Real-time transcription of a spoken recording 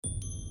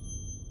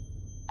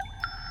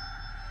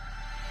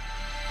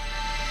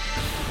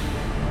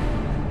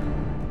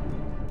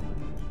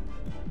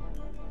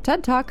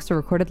TED Talks are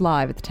recorded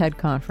live at the TED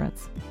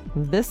Conference.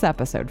 This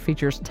episode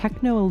features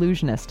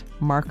techno-illusionist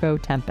Marco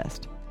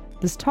Tempest.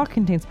 This talk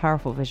contains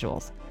powerful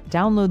visuals.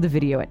 Download the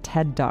video at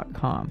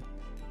TED.com.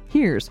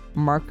 Here's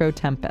Marco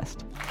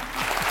Tempest.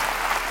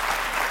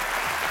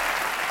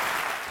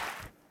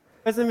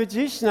 As a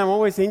magician, I'm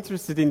always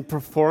interested in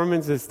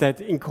performances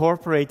that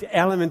incorporate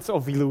elements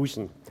of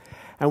illusion.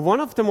 And one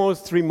of the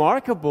most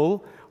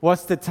remarkable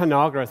was the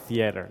Tanagra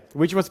Theater,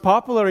 which was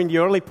popular in the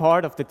early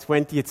part of the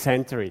 20th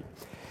century.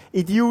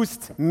 It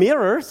used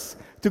mirrors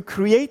to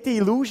create the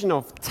illusion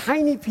of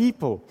tiny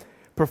people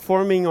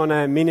performing on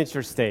a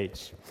miniature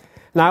stage.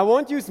 Now, I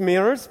won't use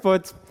mirrors,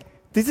 but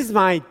this is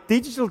my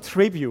digital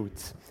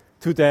tribute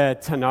to the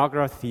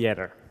Tanagra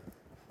Theater.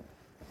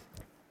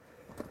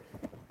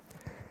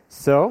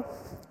 So,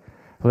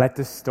 let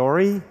the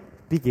story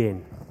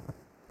begin.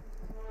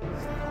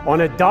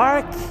 On a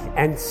dark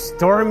and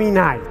stormy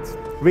night,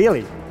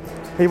 really,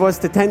 it was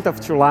the 10th of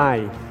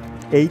July,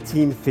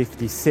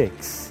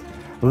 1856.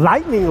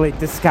 Lightning lit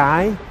the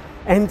sky,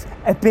 and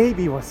a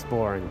baby was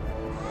born.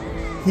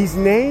 His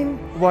name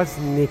was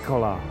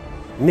Nikola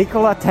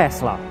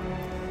Tesla.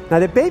 Now,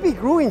 the baby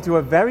grew into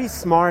a very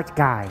smart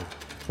guy.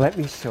 Let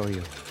me show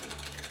you.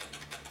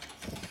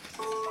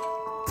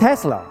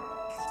 Tesla,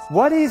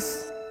 what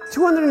is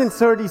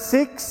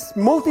 236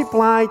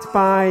 multiplied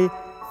by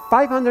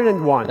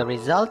 501? The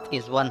result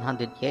is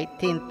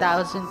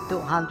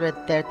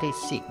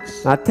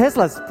 118,236. Now,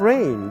 Tesla's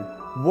brain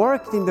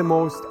worked in the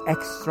most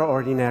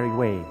extraordinary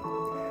way.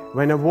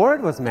 When a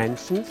word was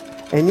mentioned,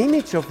 an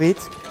image of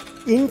it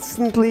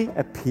instantly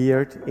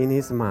appeared in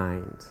his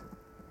mind.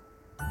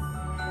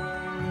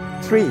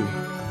 Tree,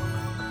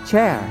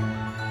 chair,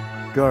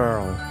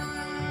 girl.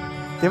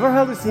 They were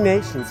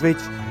hallucinations which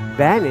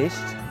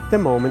vanished the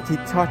moment he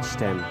touched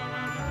them.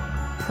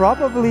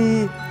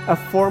 Probably a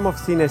form of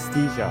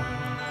synesthesia,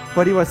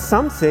 but it was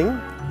something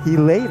he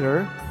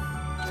later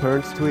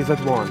turned to his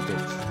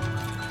advantage.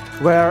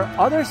 Where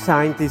other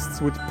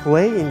scientists would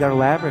play in their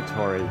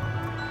laboratory,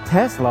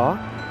 Tesla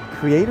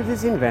created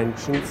his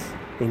inventions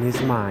in his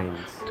mind.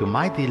 To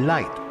my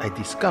delight, I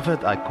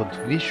discovered I could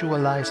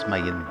visualize my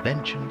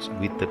inventions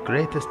with the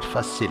greatest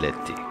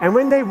facility. And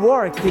when they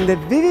worked in the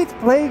vivid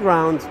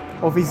playground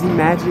of his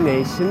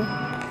imagination,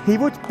 he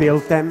would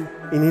build them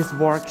in his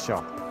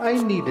workshop. I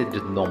needed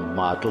no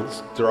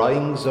models,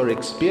 drawings, or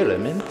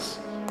experiments.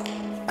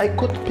 I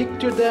could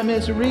picture them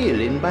as real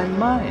in my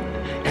mind,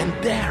 and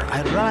there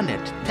I run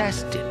it,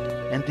 test it,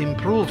 and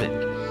improve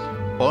it.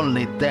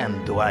 Only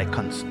then do I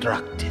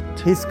construct it.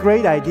 His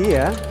great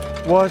idea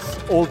was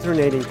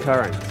alternating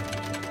current.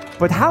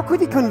 But how could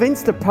he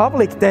convince the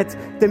public that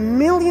the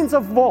millions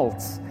of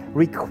volts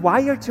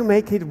required to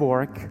make it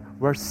work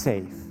were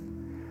safe?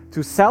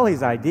 To sell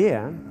his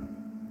idea,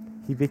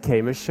 he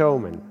became a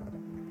showman.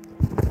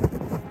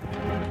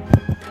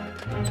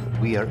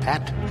 We are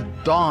at the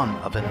dawn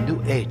of a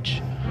new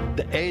age,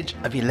 the age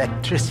of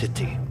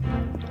electricity.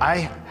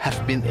 I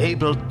have been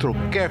able, through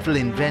careful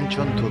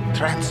invention, to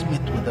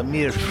transmit with a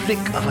mere flick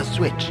of a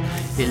switch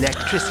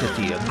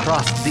electricity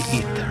across the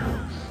ether.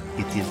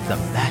 It is the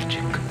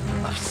magic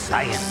of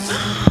science.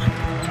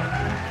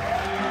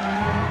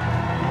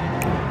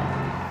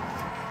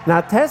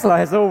 Now, Tesla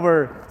has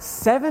over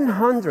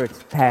 700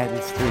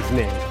 patents to his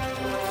name.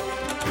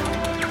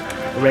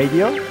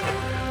 Radio,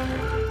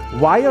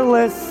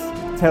 wireless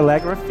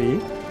telegraphy,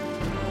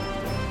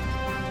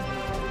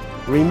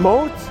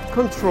 remote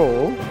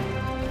control,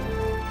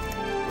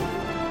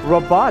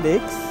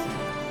 robotics.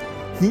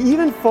 He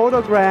even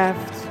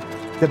photographed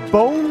the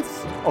bones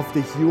of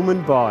the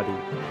human body.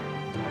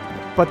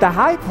 But the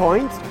high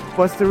point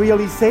was the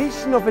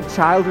realization of a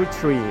childhood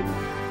dream,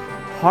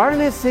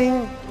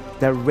 harnessing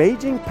the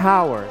raging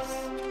powers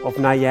of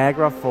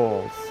Niagara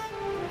Falls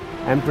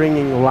and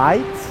bringing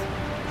light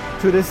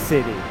to the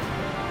city.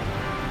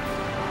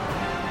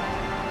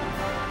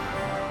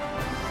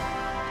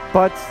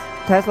 But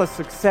Tesla's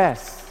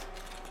success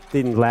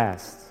didn't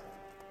last.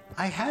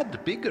 I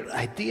had bigger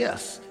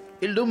ideas.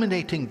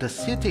 Illuminating the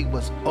city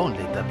was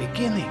only the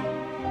beginning.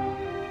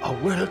 A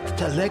world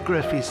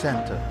telegraphy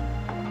center.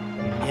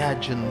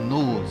 Imagine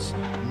news,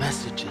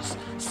 messages,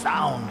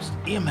 sounds,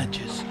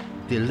 images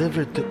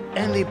delivered to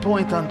any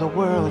point on the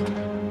world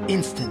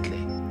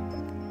instantly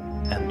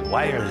and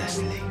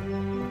wirelessly.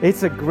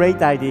 It's a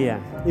great idea.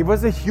 It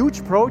was a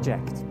huge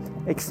project.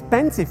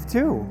 Expensive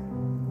too.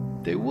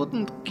 They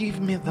wouldn't give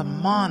me the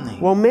money.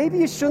 Well, maybe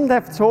you shouldn't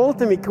have told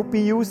them it could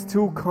be used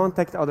to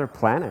contact other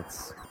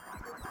planets.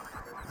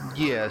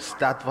 Yes,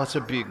 that was a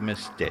big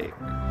mistake.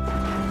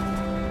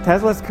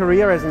 Tesla's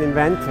career as an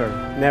inventor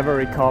never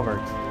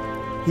recovered.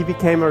 He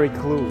became a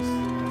recluse.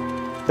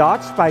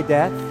 Dodged by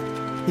death,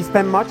 he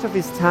spent much of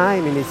his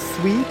time in his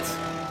suite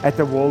at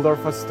the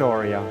Waldorf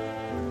Astoria.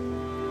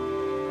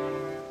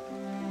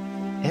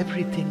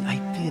 Everything I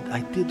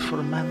did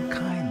for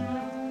mankind.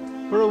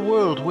 For a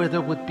world where there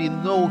would be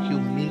no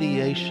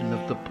humiliation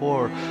of the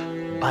poor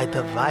by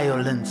the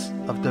violence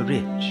of the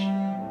rich.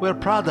 Where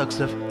products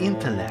of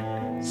intellect,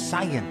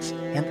 science,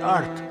 and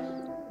art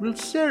will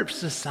serve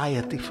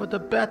society for the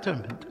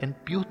betterment and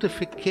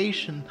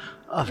beautification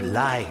of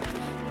life.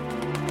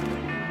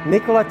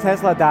 Nikola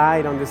Tesla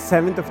died on the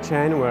 7th of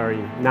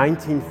January,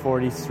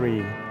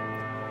 1943.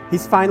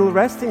 His final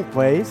resting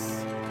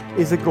place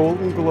is a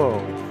golden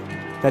globe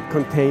that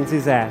contains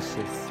his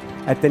ashes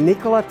at the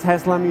Nikola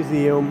Tesla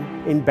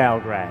Museum in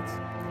Belgrade.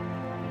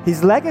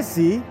 His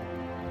legacy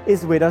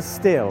is with us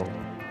still.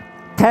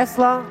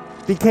 Tesla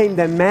became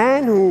the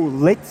man who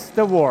lit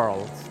the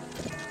world.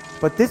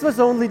 But this was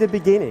only the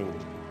beginning.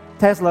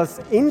 Tesla's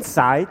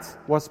insight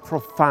was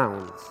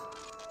profound.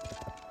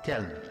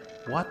 Tell me,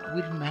 what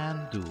will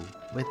man do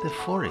when the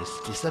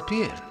forests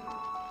disappear?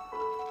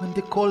 When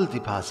the coal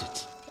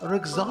deposits are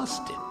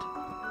exhausted?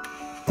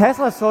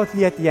 Tesla thought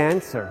he had the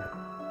answer.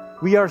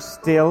 We are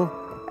still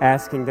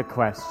asking the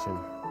question.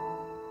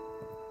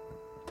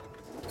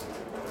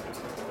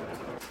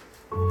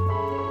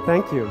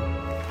 Thank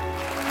you.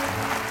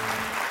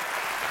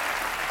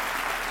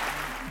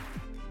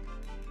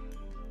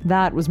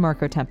 That was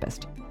Marco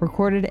Tempest,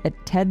 recorded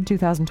at TED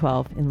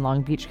 2012 in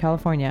Long Beach,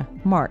 California,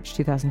 March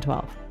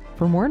 2012.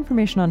 For more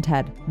information on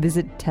TED,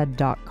 visit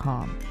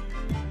TED.com.